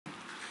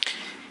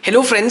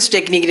Hello friends,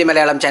 Technique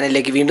Malayalam channel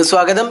like വീണ്ടും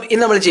സ്വാഗതം.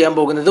 ഇന്ന് നമ്മൾ ചെയ്യാൻ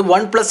പോകുന്നത്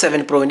OnePlus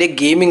 7 Proന്റെ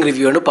ഗെയിമിംഗ്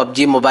റിവ്യൂ ആണ്.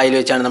 PUBG മൊബൈൽ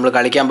വെച്ചാണ് നമ്മൾ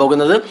കളിക്കാൻ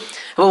പോകുന്നത്.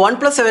 അപ്പോൾ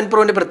OnePlus 7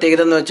 Proന്റെ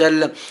പ്രത്യേകത എന്ന് വെച്ചാൽ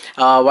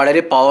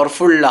വളരെ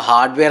പവർഫുൾ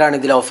ഹാർഡ്വെയർ ആണ്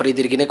ഇതിൽ ഓഫർ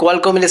ചെയ്തിരിക്കുന്നത്.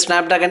 Qualcommന്റെ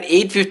Snapdragon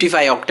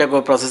 855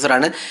 octa-core പ്രോസസ്സർ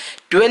ആണ്.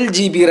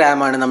 12GB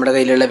RAM ആണ് നമ്മുടെ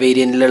കയ്യിലുള്ള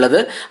വേരിയന്റിലുള്ളത്.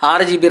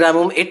 6GB RAM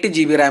ഉം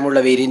 8GB RAM ഉള്ള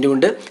വേരിയന്റും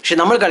ഉണ്ട്. പക്ഷേ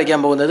നമ്മൾ കളിക്കാൻ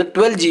പോകുന്നത്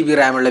 12GB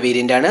RAM ഉള്ള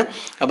വേരിയന്റ് ആണ്.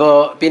 അപ്പോൾ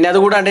പിന്നെ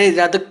അതുകൂടാണ്ട്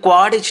ഇതിനകത്ത്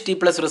Quad HD+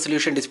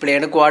 റെസൊല്യൂഷൻ ഡിസ്പ്ലേ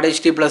ആണ്. Quad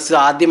HD+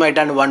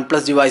 ആദ്യമായിട്ടാണ്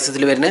OnePlus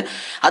ഡിവൈസസിൽ വരുന്നത്.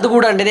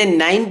 അതുകൂടാണ്ട് തന്നെ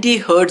 90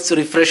 Hz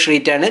റിഫ്രഷ്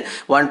റേറ്റ് ആണ്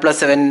OnePlus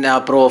 7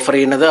 Pro ഓഫർ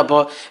ചെയ്യുന്നത്.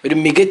 അപ്പോൾ ഒരു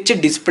മികച്ച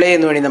ഡിസ്പ്ലേ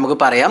എന്ന് വേണമെങ്കിൽ നമുക്ക്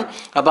പറയാം.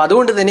 അപ്പോൾ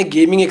അതുകൊണ്ട് തന്നെ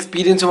ഗെയിമിംഗ്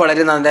എക്സ്പീരിയൻസ്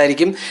വളരെ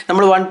നന്നായിരിക്കും.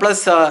 നമ്മൾ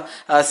OnePlus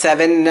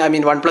 7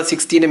 OnePlus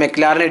 16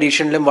 മെക്ലാരൻ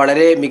എഡിഷനിലും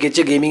വളരെ മികച്ച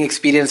ഗെയിമിംഗ്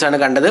എക്സ്പീരിയൻസ് ആണ്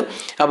കണ്ടത്.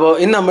 അപ്പോൾ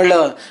ഇന്ന് നമ്മൾ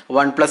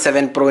OnePlus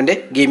 7 Proന്റെ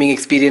ഗെയിമിംഗ്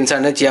എക്സ്പീരിയൻസ്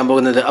ആണ് ചെയ്യാൻ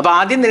പോകുന്നത്. അപ്പോൾ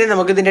ആദ്യം തന്നെ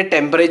നമുക്ക് ഇതിൻ്റെ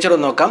ടെമ്പറേച്ചർ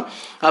ഒന്ന് നോക്കാം.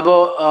 അപ്പോൾ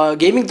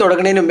ഗെയിമിംഗ്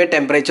തുടങ്ങുന്നതിന് മുമ്പേ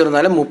ടെമ്പറേച്ചർ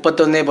എന്നാൽ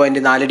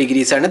 31.4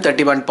 ഡിഗ്രീസ് ആണ്.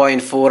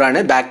 31.4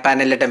 ആണ് ബാക്ക്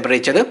പാനലിലെ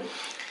ടെമ്പറേച്ചർ.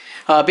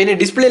 പിന്നെ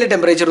ഡിസ്പ്ലേയിലെ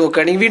ടെമ്പറേച്ചർ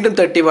നോക്കുകയാണെങ്കിൽ വീണ്ടും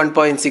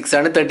 31.6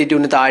 ആണ്.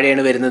 32ന്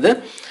താഴെയാണ് വരുന്നത്.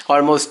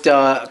 ഓൾമോസ്റ്റ്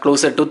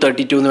ക്ലോസർ ടു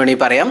 32 എന്ന്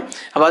വേണമെങ്കിൽ പറയാം.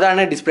 അപ്പോൾ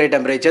അതാണ് ഡിസ്പ്ലേ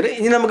ടെമ്പറേച്ചർ.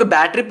 ഇനി നമുക്ക്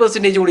ബാറ്ററി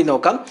പെർസെൻറ്റേജ് കൂടി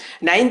നോക്കാം.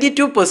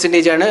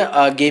 92% ആണ്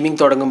ഗെയിമിംഗ്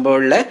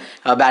തുടങ്ങുമ്പോഴുള്ള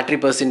ബാറ്ററി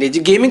പെർസെൻറ്റേജ്.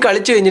 ഗെയിമിംഗ്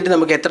കളിച്ചു കഴിഞ്ഞിട്ട്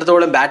നമുക്ക്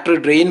എത്രത്തോളം ബാറ്ററി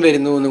ഡ്രെയിൻ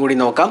വരുന്നു എന്ന് കൂടി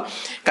നോക്കാം.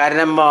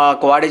 കാരണം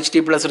Quad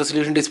HD+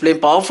 resolution ഡിസ്പ്ലേയും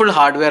powerful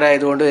hardware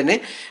ആയതുകൊണ്ട് തന്നെ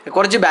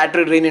കുറച്ച്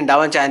ബാറ്ററി ഡ്രെയിൻ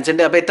ഉണ്ടാവാൻ ചാൻസ്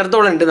ഉണ്ട്. അപ്പോൾ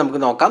എത്രത്തോളം ഉണ്ട്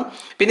നമുക്ക് നോക്കാം.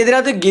 പിന്നെ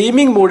ഇതിനകത്ത്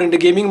ഗെയിമിംഗ് മോഡ് ഉണ്ട്.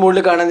 ഗെയിമിംഗ്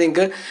മോഡിൽ കാണാൻ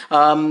നിങ്ങൾക്ക്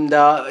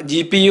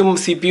GPU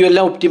CPU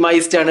എല്ലാം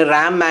ഒപ്റ്റിമൈസ്ഡ് ആണ്.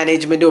 റാം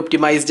മാനേജ്മെൻറ്റ്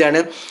ഒപ്റ്റിമൈസ്ഡ് ആണ്.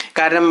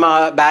 കാരണം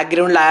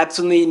ബാക്ക്ഗ്രൗണ്ടിൽ ആപ്സ്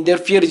ഒന്നും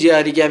ഇൻ്റർഫിയർ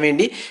ചെയ്യാതിരിക്കാൻ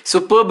വേണ്ടി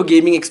സൂപ്പർബ്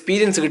ഗെയിമിംഗ്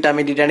എക്സ്പീരിയൻസ് കിട്ടാൻ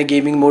വേണ്ടിയിട്ടാണ്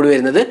ഗെയിമിംഗ് മോഡ്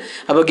വരുന്നത്.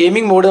 അപ്പോൾ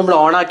ഗെയിമിംഗ് മോഡ് നമ്മൾ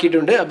ഓൺ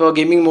ആക്കിയിട്ടുണ്ട്. അപ്പോൾ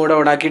ഗെയിമിംഗ് മോഡ്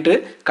ഓൺ ആക്കിയിട്ട്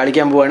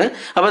കളിക്കാൻ പോവാണ്.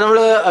 അപ്പോൾ നമ്മൾ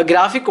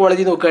ഗ്രാഫിക്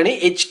ക്വാളിറ്റി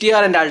നോക്കുകയാണെങ്കിൽ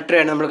HDR ആൻഡ്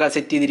അൾട്രയാണ് നമ്മൾ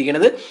സെറ്റ്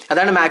ചെയ്തിരിക്കുന്നത്.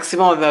 അതാണ്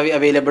മാക്സിമം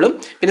അവൈലബിളും.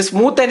 പിന്നെ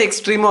സ്മൂത്ത് ആൻഡ്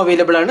എക്സ്ട്രീമും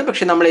അവൈലബിൾ ആണ്.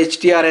 പക്ഷേ നമ്മൾ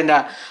HDR ആൻഡ്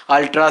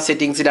അൾട്ര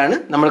സെറ്റിംഗ്സിലാണ്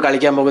നമ്മൾ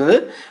കളിക്കാൻ പോകുന്നത്.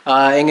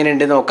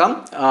 എങ്ങനെയുണ്ട് നോക്കാം.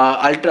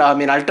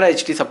 അൾട്ര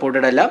HD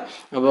സപ്പോർട്ടഡ് അല്ല.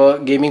 അപ്പോൾ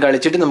ഗെയിമിംഗ്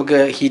കളിച്ചിട്ട് നമുക്ക്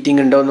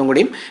ഹീറ്റിംഗ് ഉണ്ടോ എന്നും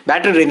കൂടിയും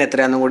ബാറ്ററി ഡ്രെയിൻ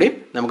എത്രയാണെന്നും കൂടിയും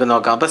നമുക്ക്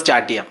നോക്കാം. അപ്പോൾ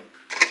സ്റ്റാർട്ട് ചെയ്യാം.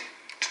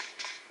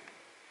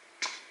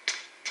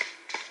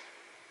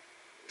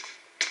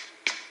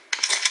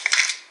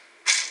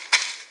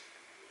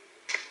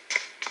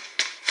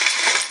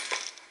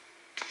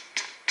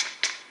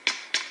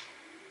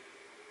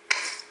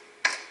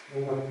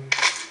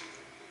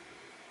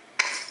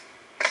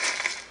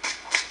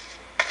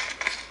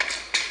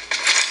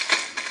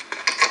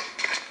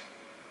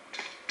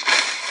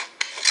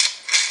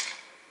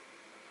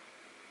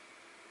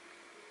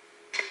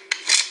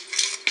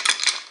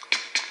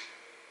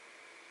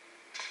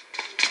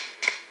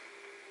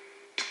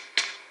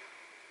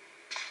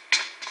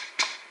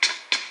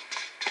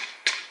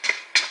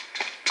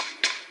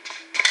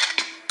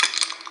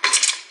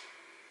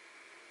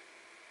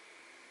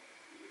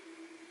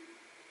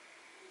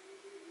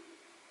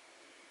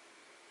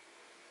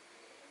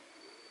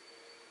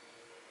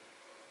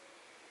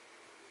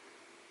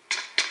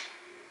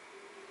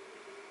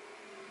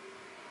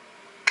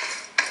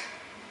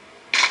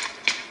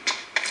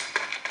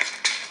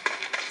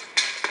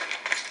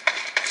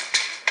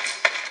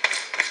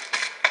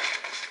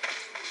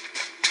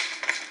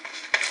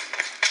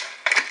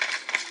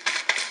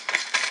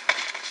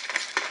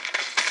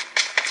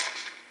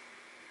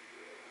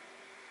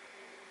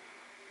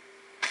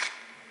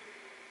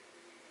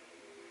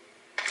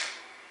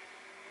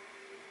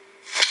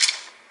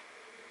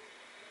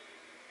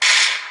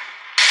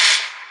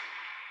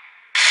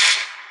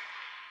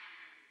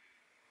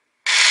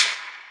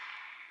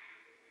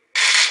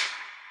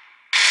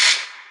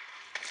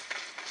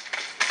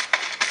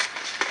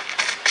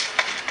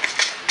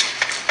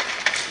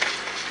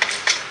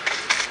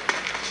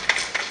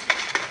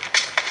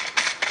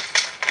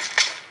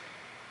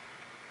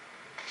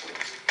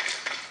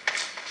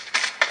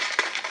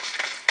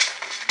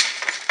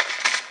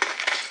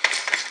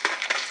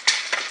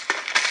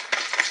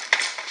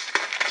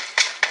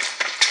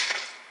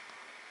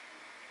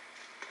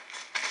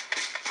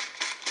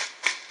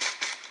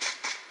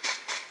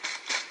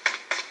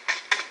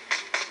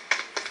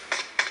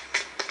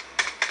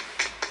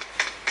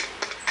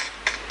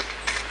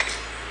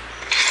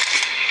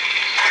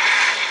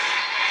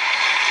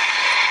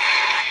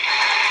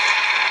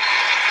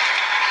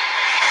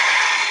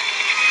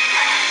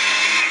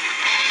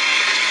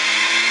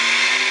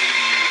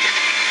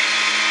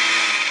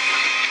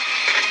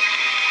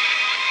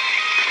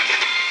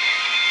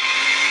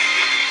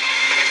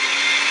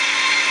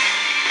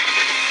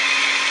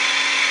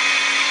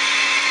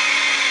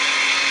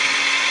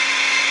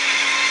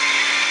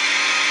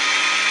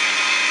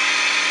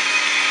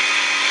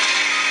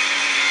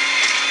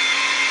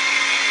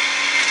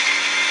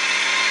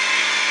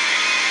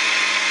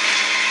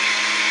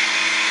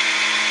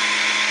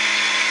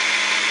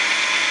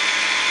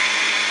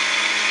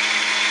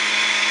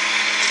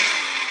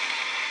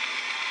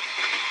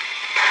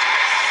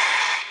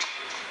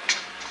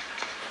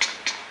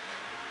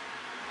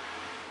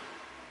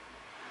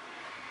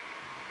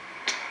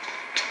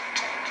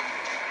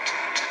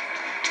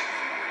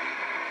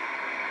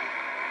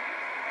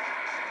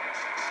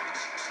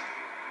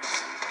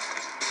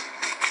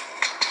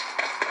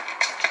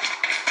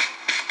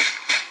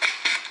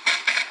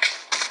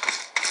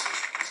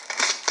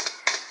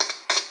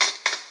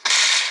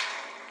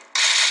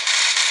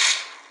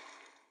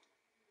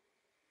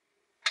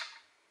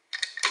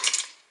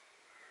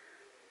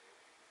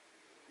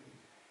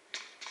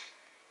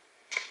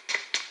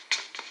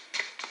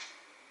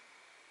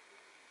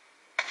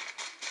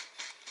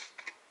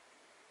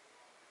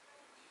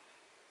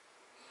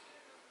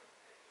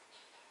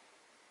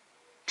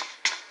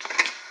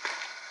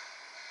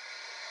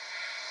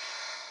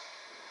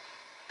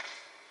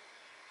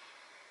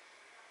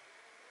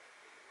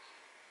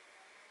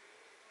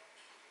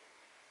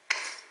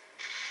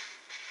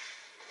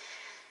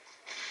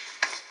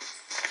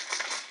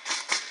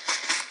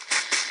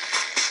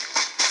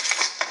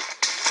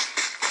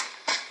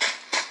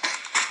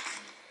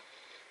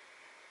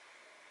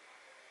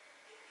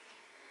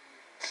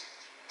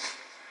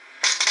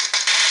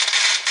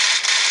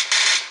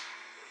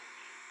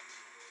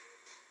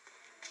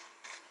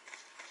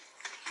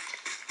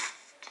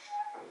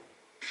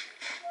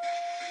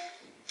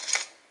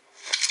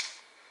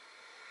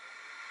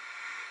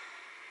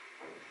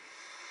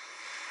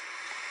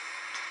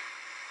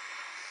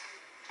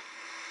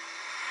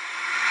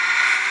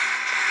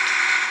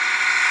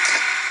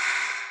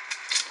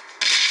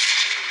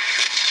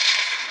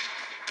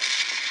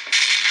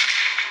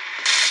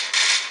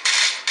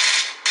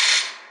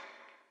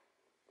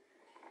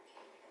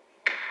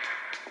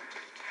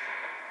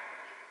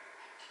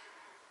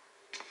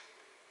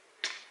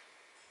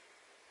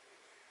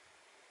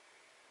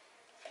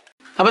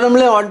 അപ്പോൾ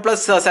നമ്മൾ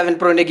OnePlus 7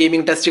 Proൻ്റെ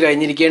ഗെയിമിംഗ് ടെസ്റ്റ്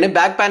കഴിഞ്ഞിരിക്കുകയാണ്.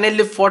 ബാക്ക്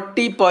പാനലിൽ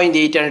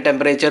 40.8 ആണ്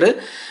ടെമ്പറേച്ചർ.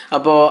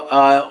 അപ്പോൾ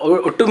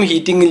ഒട്ടും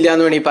ഹീറ്റിംഗ് ഇല്ല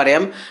എന്ന് വേണമെങ്കിൽ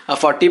പറയാം.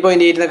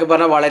 40.8 എന്നൊക്കെ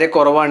പറഞ്ഞാൽ വളരെ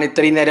കുറവാണ്.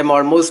 ഇത്രയും നേരം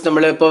ഓൾമോസ്റ്റ്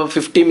നമ്മളിപ്പോൾ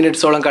 50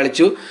 മിനിറ്റ്സോളം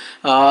കളിച്ചു.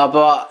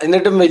 അപ്പോൾ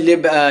എന്നിട്ടും വലിയ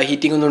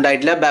ഹീറ്റിംഗ് ഒന്നും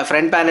ഉണ്ടായിട്ടില്ല.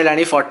 ഫ്രണ്ട്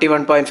പാനലാണെങ്കിൽ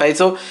 41.5,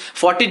 സോ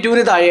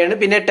 42ന് താഴെയാണ്.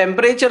 പിന്നെ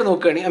ടെമ്പറേച്ചർ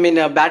നോക്കുകയാണെങ്കിൽ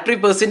ബാറ്ററി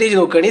പെർസെൻറ്റേജ്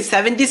നോക്കുകയാണെങ്കിൽ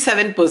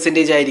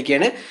 77%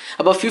 ആയിരിക്കുകയാണ്.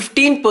 അപ്പോൾ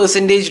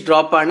 15%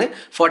 ഡ്രോപ്പാണ്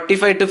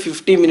 45 to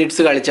 50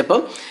 മിനിറ്റ്സ്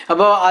കളിച്ചപ്പം.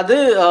 അപ്പോൾ അത്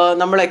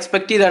നമ്മൾ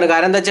എക്സ്പെക്ട് ചെയ്താണ്.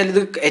 കാരണം എന്താ വെച്ചാൽ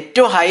ഇത്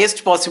ഏറ്റവും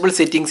ഹയസ്റ്റ് പോസിബിൾ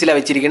സെറ്റിംഗ്സിലാണ്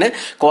വെച്ചിരിക്കുന്നത്.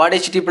 ക്വാഡ്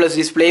HD+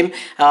 ഡിസ്പ്ലേയും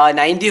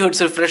 90 Hz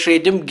റിഫ്രഷ്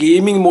റേറ്റും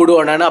ഗെയിമിംഗ് മോഡും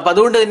ആണ്. അപ്പോൾ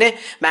അതുകൊണ്ട് തന്നെ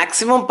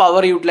മാക്സിമം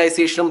പവർ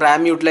യൂട്ടിലൈസേഷനും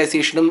റാം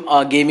യൂട്ടിലൈസേഷനും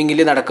ഗെയിമിങ്ങിൽ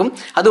നടക്കും.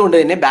 അതുകൊണ്ട്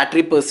തന്നെ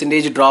ബാറ്ററി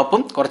പെർസെൻറ്റേജ്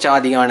ഡ്രോപ്പും കുറച്ച്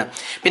അധികമാണ്.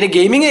 പിന്നെ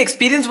ഗെയിമിംഗ്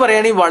എക്സ്പീരിയൻസ്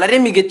പറയുകയാണെങ്കിൽ വളരെ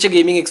മികച്ച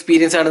ഗെയിമിംഗ്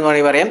എക്സ്പീരിയൻസ് ആണെന്ന്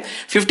വേണമെങ്കിൽ പറയാം.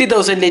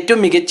 50,000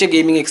 ഏറ്റവും മികച്ച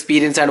ഗെയിമിംഗ്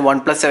എക്സ്പീരിയൻസ് ആണ്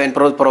OnePlus 7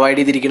 Pro പ്രൊവൈഡ്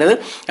ചെയ്തിരിക്കുന്നത്.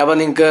 അപ്പോൾ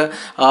നിങ്ങൾക്ക്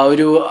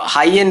ഒരു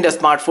ഹൈ എൻഡ്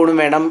സ്മാർട്ട് ഫോണും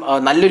വേണം,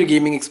 നല്ലൊരു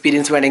ഗെയിമിംഗ്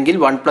എക്സ്പീരിയൻസ് വേണമെങ്കിൽ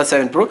OnePlus 7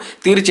 Pro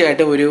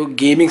തീർച്ചയായിട്ടും ഒരു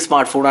ഗെയിമിംഗ്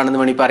സ്മാർട്ട് ഫോൺ ആണെന്ന്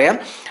വേണമെങ്കിൽ പറയാം.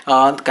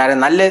 കാരണം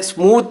നല്ല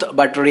സ്മൂത്ത്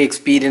ബട്ടറി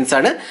എക്സ്പീരിയൻസ്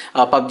ആണ്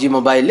PUBG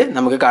മൊബൈലിൽ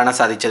നമുക്ക് കാണാൻ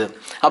സാധിച്ചത്.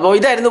 അപ്പോൾ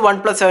ഇതായിരുന്നു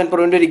OnePlus 7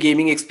 Proൻ്റെ ഒരു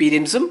ഗെയിമിംഗ്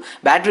എക്സ്പീരിയൻസും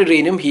ബാറ്ററി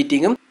ഡ്രെയിനും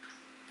ഹീറ്റിങ്ങും.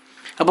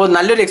 അപ്പോൾ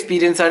നല്ലൊരു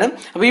എക്സ്പീരിയൻസ് ആണ്.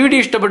 അപ്പോൾ ഈ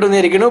വീഡിയോ ഇഷ്ടപ്പെട്ടു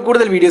എന്നിരിക്കുന്നു.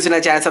 കൂടുതൽ വീഡിയോസിന്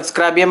ചാനൽ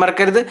സബ്സ്ക്രൈബ് ചെയ്യാൻ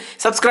മറക്കരുത്.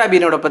 സബ്സ്ക്രൈബ്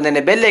ചെയ്യുന്നതോടൊപ്പം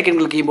തന്നെ ബെൽ ഐക്കൺ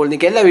ക്ലിക്ക് ചെയ്യുമ്പോൾ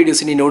നിങ്ങൾക്ക് എല്ലാ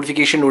വീഡിയോസിൻ്റെയും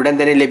നോട്ടിഫിക്കേഷൻ ഉടൻ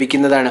തന്നെ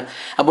ലഭിക്കുന്നതാണ്.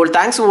 അപ്പോൾ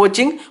thanks for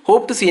watching.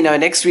 Hope to see in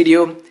our next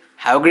video.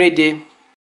 Have A great day.